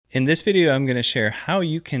In this video, I'm going to share how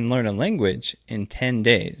you can learn a language in 10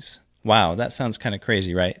 days. Wow, that sounds kind of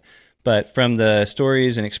crazy, right? But from the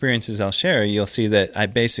stories and experiences I'll share, you'll see that I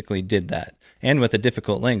basically did that, and with a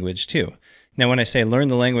difficult language too. Now, when I say learn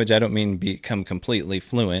the language, I don't mean become completely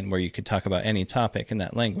fluent where you could talk about any topic in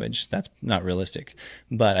that language. That's not realistic.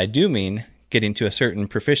 But I do mean getting to a certain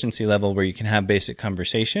proficiency level where you can have basic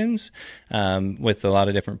conversations with a lot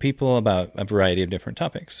of different people about a variety of different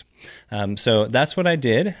topics. So that's what I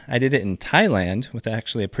did. I did it in Thailand with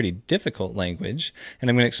actually a pretty difficult language, and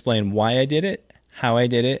I'm going to explain why I did it, how I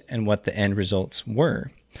did it, and what the end results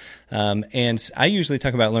were. And I usually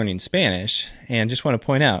talk about learning Spanish, and just want to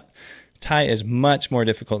point out, Thai is much more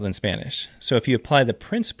difficult than Spanish. So if you apply the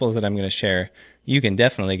principles that I'm going to share, you can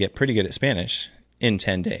definitely get pretty good at Spanish in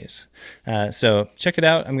 10 days. So check it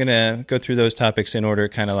out. I'm going to go through those topics in order,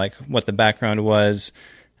 kind of like what the background was,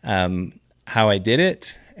 how I did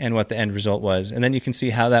it, and what the end result was. And then you can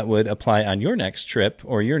see how that would apply on your next trip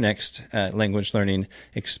or your next language learning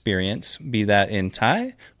experience, be that in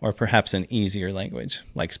Thai or perhaps an easier language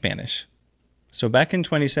like Spanish. So back in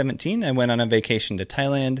 2017, I went on a vacation to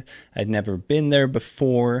Thailand. I'd never been there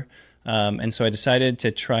before. And so I decided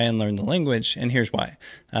to try and learn the language, and here's why.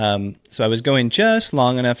 So I was going just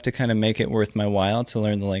long enough to kind of make it worth my while to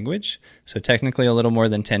learn the language. So technically a little more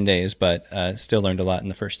than 10 days, but still learned a lot in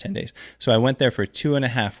the first 10 days. So I went there for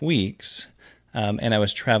 2.5 weeks, and I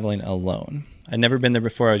was traveling alone. I'd never been there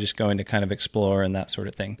before. I was just going to kind of explore and that sort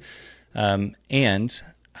of thing. And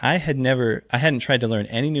I hadn't tried to learn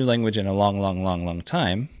any new language in a long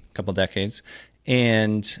time, a couple decades,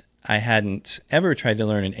 and I hadn't ever tried to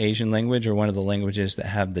learn an Asian language or one of the languages that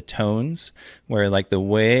have the tones where like the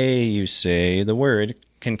way you say the word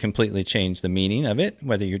can completely change the meaning of it,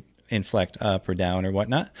 whether you inflect up or down or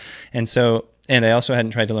whatnot. And I also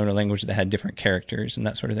hadn't tried to learn a language that had different characters and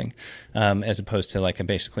that sort of thing, as opposed to like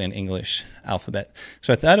basically an English alphabet.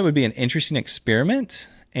 So I thought it would be an interesting experiment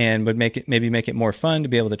and would make it more fun to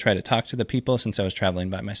be able to try to talk to the people since I was traveling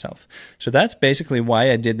by myself. So that's basically why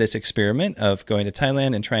I did this experiment of going to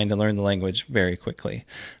Thailand and trying to learn the language very quickly.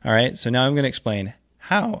 All right, so now I'm going to explain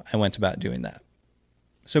how I went about doing that.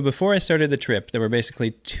 So before I started the trip, there were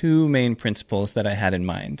basically two main principles that I had in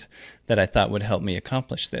mind that I thought would help me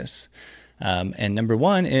accomplish this. And number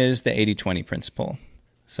one is the 80-20 principle.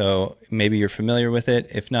 So maybe you're familiar with it.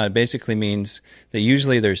 If not, it basically means that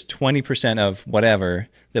usually there's 20% of whatever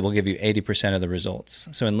that will give you 80% of the results.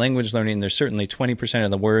 So in language learning, there's certainly 20%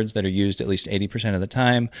 of the words that are used at least 80% of the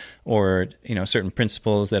time, or certain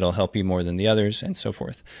principles that'll help you more than the others, and so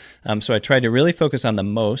forth. So I tried to really focus on the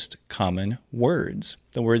most common words,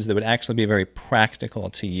 the words that would actually be very practical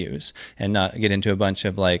to use, and not get into a bunch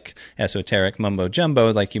of like esoteric mumbo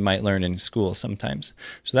jumbo like you might learn in school sometimes.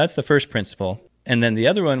 So that's the first principle. And then the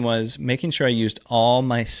other one was making sure I used all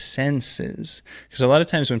my senses. Because a lot of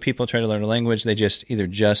times when people try to learn a language, they either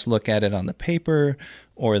just look at it on the paper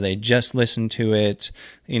or they just listen to it,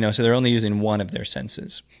 so they're only using one of their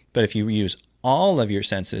senses. But if you use all of your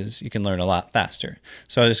senses, you can learn a lot faster.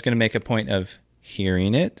 So I was going to make a point of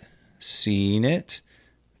hearing it, seeing it,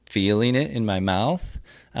 feeling it in my mouth,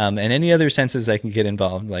 and any other senses I can get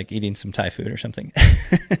involved, like eating some Thai food or something.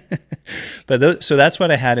 So that's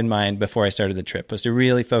what I had in mind before I started the trip, was to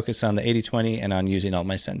really focus on the 80-20 and on using all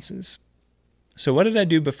my senses. So what did I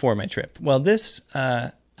do before my trip? Well,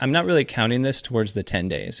 I'm not really counting this towards the 10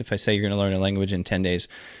 days. If I say you're going to learn a language in 10 days,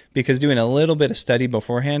 because doing a little bit of study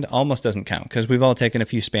beforehand almost doesn't count, because we've all taken a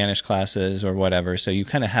few Spanish classes or whatever, so you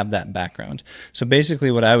kind of have that background. So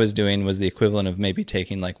basically what I was doing was the equivalent of maybe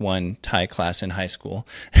taking like one Thai class in high school.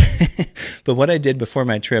 But what I did before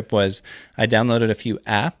my trip was I downloaded a few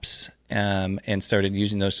apps and started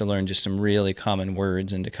using those to learn just some really common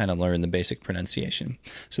words and to kind of learn the basic pronunciation.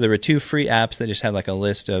 So there were 2 free apps that just had like a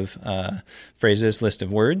list of phrases, list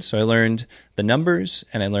of words. So I learned the numbers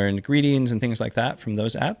and I learned greetings and things like that from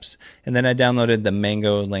those apps. And then I downloaded the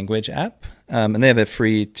Mango language app. And they have a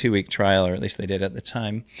free 2-week trial, or at least they did at the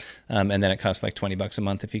time. And then it costs like $20 a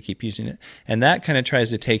month if you keep using it. And that kind of tries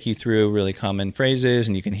to take you through really common phrases,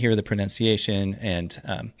 and you can hear the pronunciation.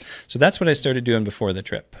 And so that's what I started doing before the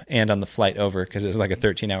trip and on the flight over, because it was like a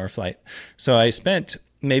 13-hour flight. So I spent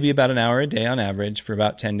maybe about an hour a day on average for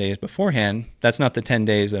about 10 days beforehand. That's not the 10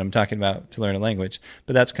 days that I'm talking about to learn a language,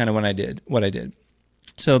 but that's kind of what I did.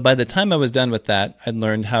 So by the time I was done with that, I'd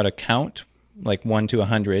learned how to count like 1 to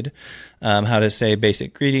 100, how to say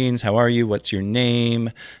basic greetings, how are you, what's your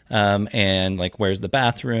name, and like where's the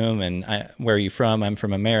bathroom, and where are you from? I'm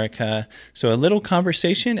from America. So a little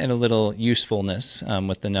conversation and a little usefulness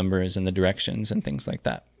with the numbers and the directions and things like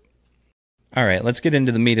that. All right, let's get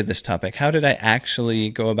into the meat of this topic. How did I actually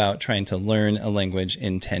go about trying to learn a language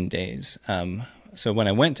in 10 days? So when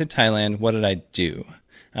I went to Thailand, what did I do?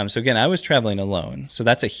 So again, I was traveling alone. So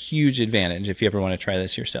that's a huge advantage if you ever want to try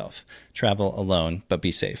this yourself. Travel alone, but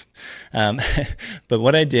be safe. But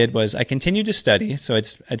what I did was I continued to study. So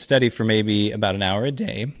I'd study for maybe about an hour a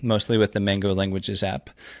day, mostly with the Mango Languages app.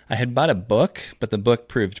 I had bought a book, but the book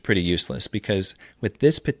proved pretty useless because with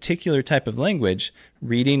this particular type of language,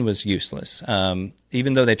 reading was useless.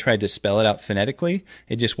 Even though they tried to spell it out phonetically,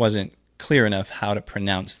 it just wasn't clear enough how to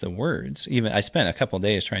pronounce the words. Even I spent a couple of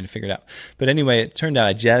days trying to figure it out. But anyway, it turned out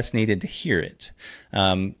I just needed to hear it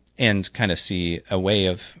and kind of see a way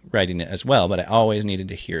of writing it as well. But I always needed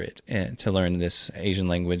to hear it to learn this Asian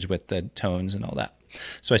language with the tones and all that.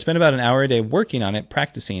 So I spent about an hour a day working on it,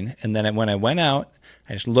 practicing. And then when I went out,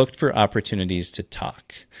 I just looked for opportunities to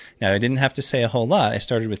talk. Now, I didn't have to say a whole lot. I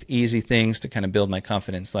started with easy things to kind of build my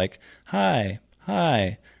confidence, like, hi,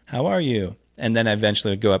 how are you? And then I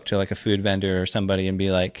eventually would go up to like a food vendor or somebody and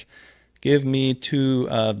be like, give me 2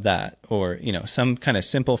 of that, or, some kind of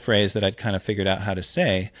simple phrase that I'd kind of figured out how to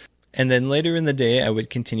say. And then later in the day, I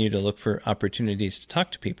would continue to look for opportunities to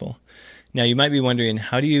talk to people. Now, you might be wondering,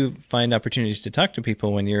 how do you find opportunities to talk to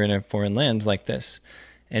people when you're in a foreign land like this?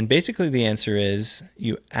 And basically the answer is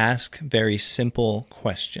you ask very simple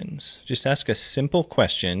questions. Just ask a simple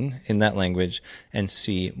question in that language and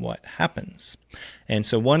see what happens. And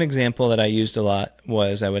so one example that I used a lot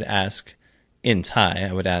was I would ask in Thai,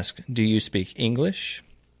 do you speak English?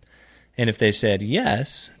 And if they said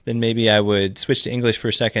yes, then maybe I would switch to English for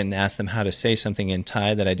a second and ask them how to say something in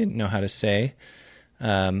Thai that I didn't know how to say.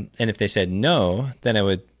 And if they said no, then I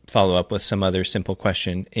would follow up with some other simple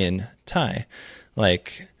question in Thai.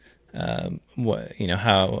 Like, how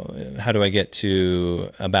do I get to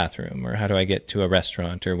a bathroom, or how do I get to a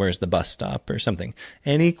restaurant, or where's the bus stop, or something.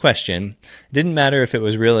 Any question. Didn't matter if it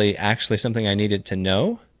was really actually something I needed to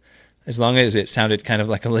know, as long as it sounded kind of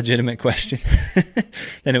like a legitimate question,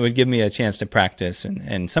 then it would give me a chance to practice.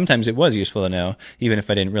 And sometimes it was useful to know, even if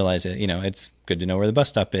I didn't realize it. It's good to know where the bus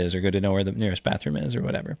stop is, or good to know where the nearest bathroom is, or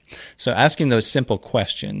whatever. So asking those simple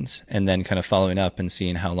questions and then kind of following up and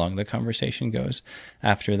seeing how long the conversation goes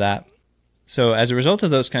after that. So as a result of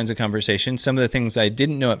those kinds of conversations, some of the things I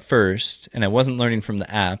didn't know at first, and I wasn't learning from the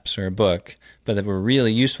apps or a book, but that were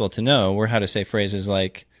really useful to know, were how to say phrases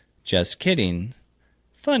like, just kidding,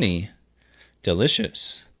 funny,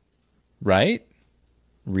 delicious, right?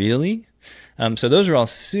 Really? So those are all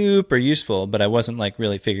super useful, but I wasn't like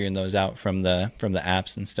really figuring those out from the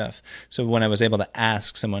apps and stuff. So when I was able to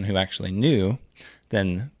ask someone who actually knew,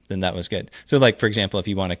 then that was good. So like, for example, if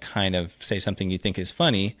you want to kind of say something you think is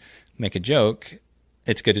funny, make a joke,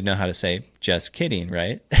 it's good to know how to say, just kidding,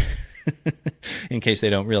 right? In case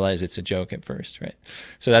they don't realize it's a joke at first, right?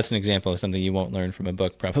 So that's an example of something you won't learn from a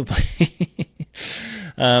book, probably.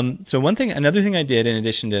 So another thing I did in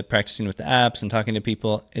addition to practicing with the apps and talking to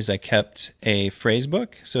people is I kept a phrase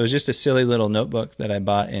book. So it was just a silly little notebook that I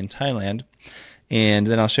bought in Thailand. And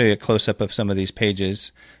then I'll show you a close-up of some of these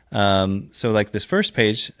pages. So like this first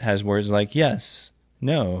page has words like yes,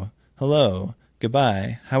 no, hello,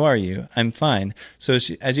 goodbye, how are you? I'm fine. So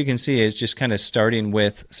as you can see, it's just kind of starting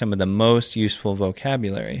with some of the most useful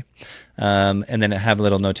vocabulary. And then I have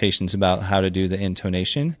little notations about how to do the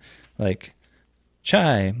intonation, like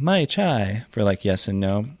chai, my chai, for like yes and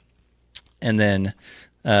no. And then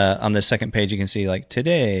on the second page, you can see like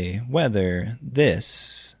today, weather,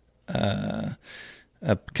 this, a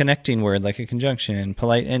connecting word like a conjunction,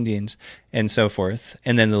 polite endings, and so forth.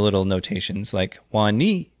 And then the little notations like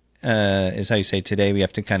wani is how you say today. We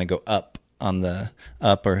have to kind of go up on the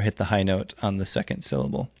up or hit the high note on the second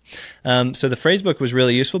syllable. So the phrase book was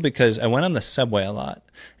really useful because I went on the subway a lot.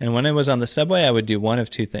 And when I was on the subway, I would do one of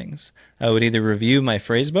two things. I would either review my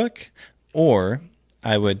phrase book or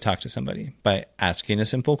I would talk to somebody by asking a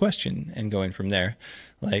simple question and going from there.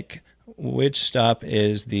 Like, which stop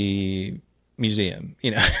is the museum?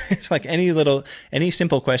 It's like any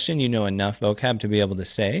simple question, enough vocab to be able to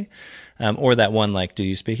say. Or that one like, do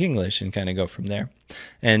you speak English? And kind of go from there.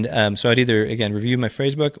 And so I'd either, again, review my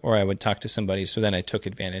phrase book or I would talk to somebody. So then I took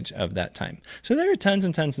advantage of that time. So there are tons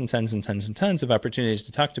and tons and tons and tons and tons of opportunities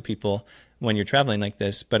to talk to people when you're traveling like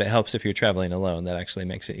this, but it helps if you're traveling alone. That actually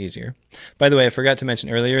makes it easier. By the way, I forgot to mention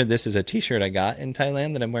earlier, this is a t-shirt I got in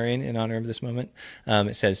Thailand that I'm wearing in honor of this moment.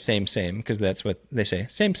 It says same, because that's what they say,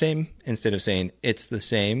 same, instead of saying it's the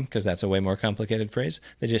same, because that's a way more complicated phrase.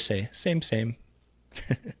 They just say same.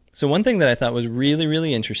 So one thing that I thought was really,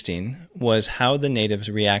 really interesting was how the natives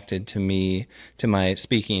reacted to my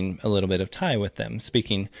speaking a little bit of Thai with them,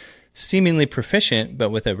 speaking seemingly proficient, but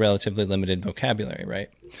with a relatively limited vocabulary, right?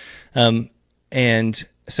 And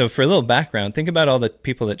so for a little background, think about all the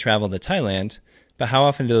people that travel to Thailand, but how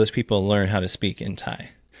often do those people learn how to speak in Thai?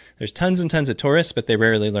 There's tons and tons of tourists, but they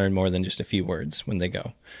rarely learn more than just a few words when they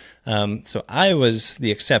go. So I was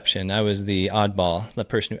the exception. I was the oddball, the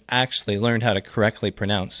person who actually learned how to correctly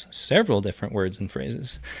pronounce several different words and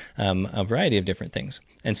phrases, a variety of different things.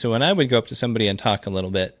 And so when I would go up to somebody and talk a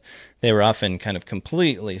little bit, they were often kind of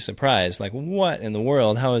completely surprised, like, what in the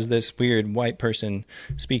world? How is this weird white person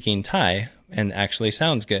speaking Thai and actually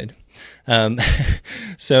sounds good?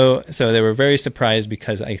 So they were very surprised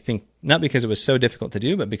because I think, not because it was so difficult to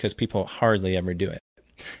do, but because people hardly ever do it.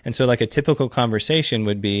 And so like a typical conversation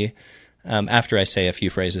would be, after I say a few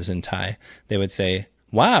phrases in Thai, they would say,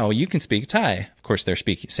 wow, you can speak Thai. Of course, they're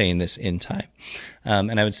saying this in Thai.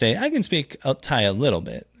 And I would say, I can speak Thai a little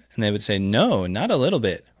bit. And they would say, no, not a little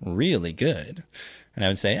bit, really good. And I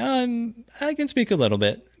would say, I can speak a little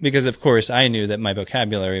bit, because of course I knew that my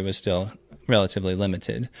vocabulary was still relatively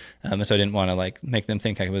limited. So I didn't want to make them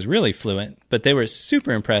think I was really fluent, but they were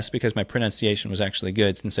super impressed because my pronunciation was actually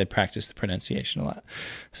good since I practiced the pronunciation a lot.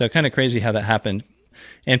 So kind of crazy how that happened.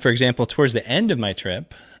 And for example, towards the end of my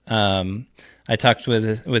trip, I talked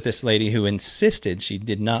with this lady who insisted she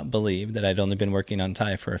did not believe that I'd only been working on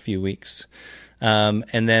Thai for a few weeks.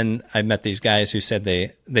 And then I met these guys who said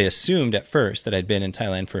they assumed at first that I'd been in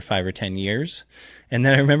Thailand for 5 or 10 years. And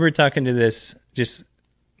then I remember talking to just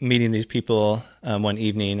meeting these people one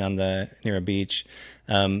evening near a beach.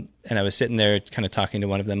 And I was sitting there kind of talking to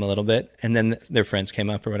one of them a little bit. And then their friends came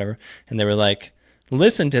up or whatever. And they were like,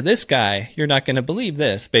 listen to this guy. You're not going to believe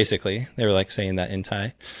this, basically. They were saying that in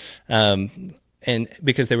Thai. And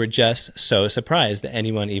because they were just so surprised that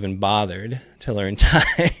anyone even bothered to learn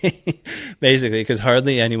Thai, basically, because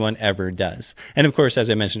hardly anyone ever does. And of course, as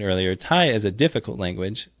I mentioned earlier, Thai is a difficult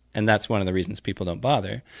language, and that's one of the reasons people don't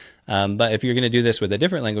bother. But if you're going to do this with a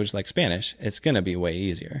different language like Spanish, it's going to be way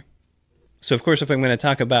easier. So of course, if I'm going to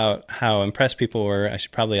talk about how impressed people were, I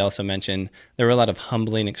should probably also mention there were a lot of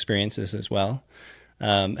humbling experiences as well.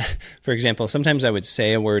 For example, sometimes I would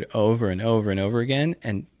say a word over and over and over again,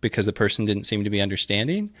 and because the person didn't seem to be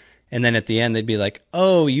understanding. And then at the end, they'd be like,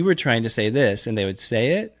 oh, you were trying to say this. And they would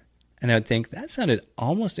say it. And I would think that sounded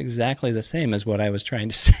almost exactly the same as what I was trying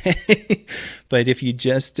to say. But if you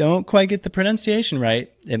just don't quite get the pronunciation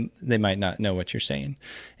right, they might not know what you're saying.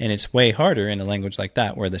 And it's way harder in a language like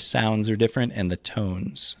that, where the sounds are different and the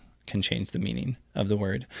tones can change the meaning of the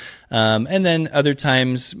word. And then other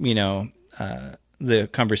times, the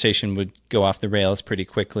conversation would go off the rails pretty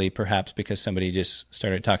quickly, perhaps because somebody just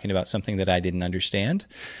started talking about something that I didn't understand.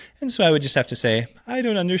 And so I would just have to say, I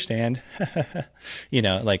don't understand,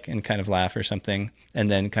 and kind of laugh or something,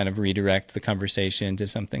 and then kind of redirect the conversation to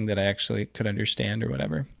something that I actually could understand or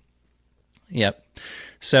whatever. Yep.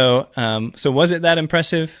 So was it that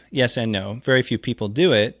impressive? Yes and no. Very few people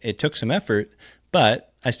do it. It took some effort, but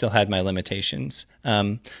I still had my limitations.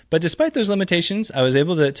 But despite those limitations, I was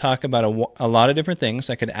able to talk about a lot of different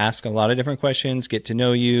things. I could ask a lot of different questions, get to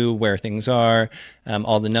know you, where things are,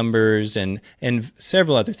 all the numbers, and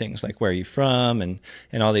several other things like where are you from and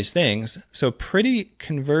all these things. So pretty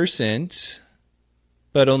conversant,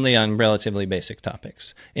 but only on relatively basic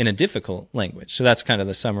topics in a difficult language. So that's kind of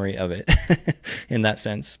the summary of it in that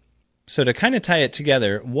sense. So to kind of tie it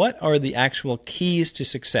together, what are the actual keys to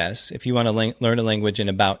success if you want to learn a language in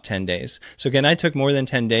about 10 days? So again, I took more than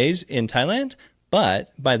 10 days in Thailand,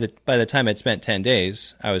 but by the time I'd spent 10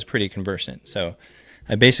 days, I was pretty conversant. So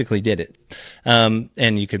I basically did it.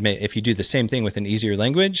 And you could if you do the same thing with an easier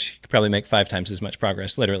language, you could probably make 5 times as much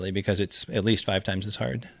progress, literally, because it's at least 5 times as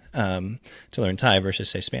hard to learn Thai versus,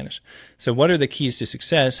 say, Spanish. So what are the keys to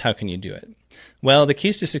success? How can you do it? Well, the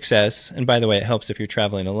keys to success, and by the way, it helps if you're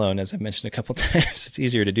traveling alone, as I've mentioned a couple times. It's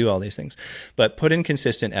easier to do all these things. But put in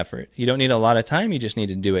consistent effort. You don't need a lot of time. You just need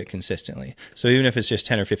to do it consistently. So even if it's just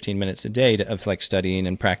 10 or 15 minutes a day of studying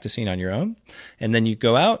and practicing on your own, and then you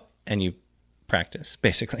go out and you practice,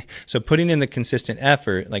 basically. So putting in the consistent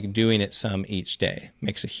effort, like doing it some each day,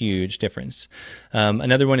 makes a huge difference.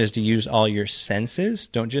 Another one is to use all your senses.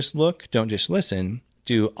 Don't just look, don't just listen.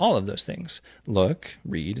 Do all of those things. Look,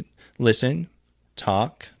 read, listen,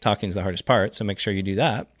 talk. Talking is the hardest part, so make sure you do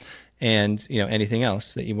that. And anything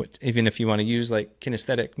else that you would, even if you want to use like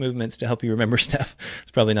kinesthetic movements to help you remember stuff,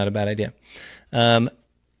 it's probably not a bad idea.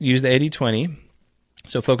 Use the 80-20.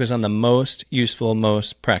 So focus on the most useful,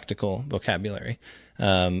 most practical vocabulary.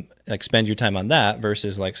 Spend your time on that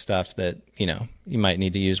versus stuff that, you might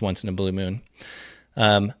need to use once in a blue moon.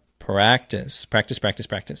 Practice.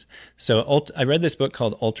 So I read this book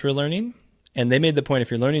called Ultra Learning, and they made the point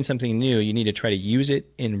if you're learning something new, you need to try to use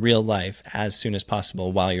it in real life as soon as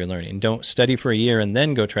possible while you're learning. Don't study for a year and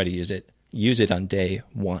then go try to use it. use it on day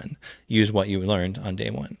one. Use what you learned on day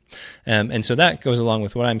one. And so that goes along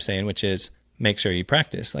with what I'm saying, which is make sure you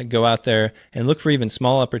practice. Like, go out there and look for even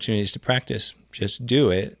small opportunities to practice. Just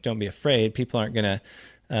do it. Don't be afraid. People aren't going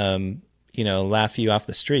to, laugh you off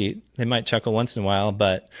the street. They might chuckle once in a while,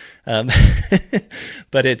 but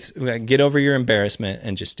it's get over your embarrassment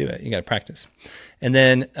and just do it. You got to practice. And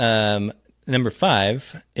then number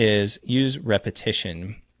 5 is use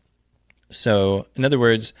repetition. So in other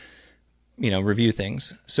words, review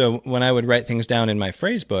things. So when I would write things down in my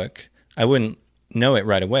phrase book, I wouldn't know it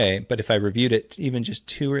right away, but if I reviewed it even just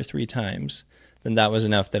 2 or 3 times, then that was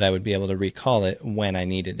enough that I would be able to recall it when I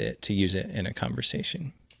needed it to use it in a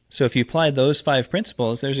conversation. So if you apply those 5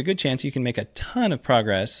 principles, there's a good chance you can make a ton of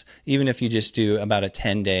progress, even if you just do about a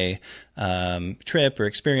 10-day trip or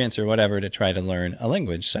experience or whatever to try to learn a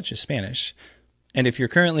language such as Spanish. And if you're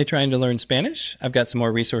currently trying to learn Spanish, I've got some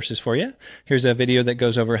more resources for you. Here's a video that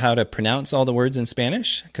goes over how to pronounce all the words in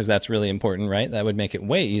Spanish, because that's really important, right? That would make it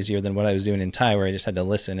way easier than what I was doing in Thai, where I just had to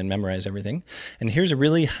listen and memorize everything. And here's a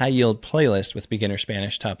really high-yield playlist with beginner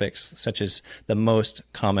Spanish topics, such as the most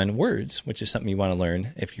common words, which is something you want to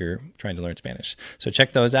learn if you're trying to learn Spanish. So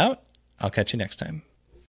check those out. I'll catch you next time.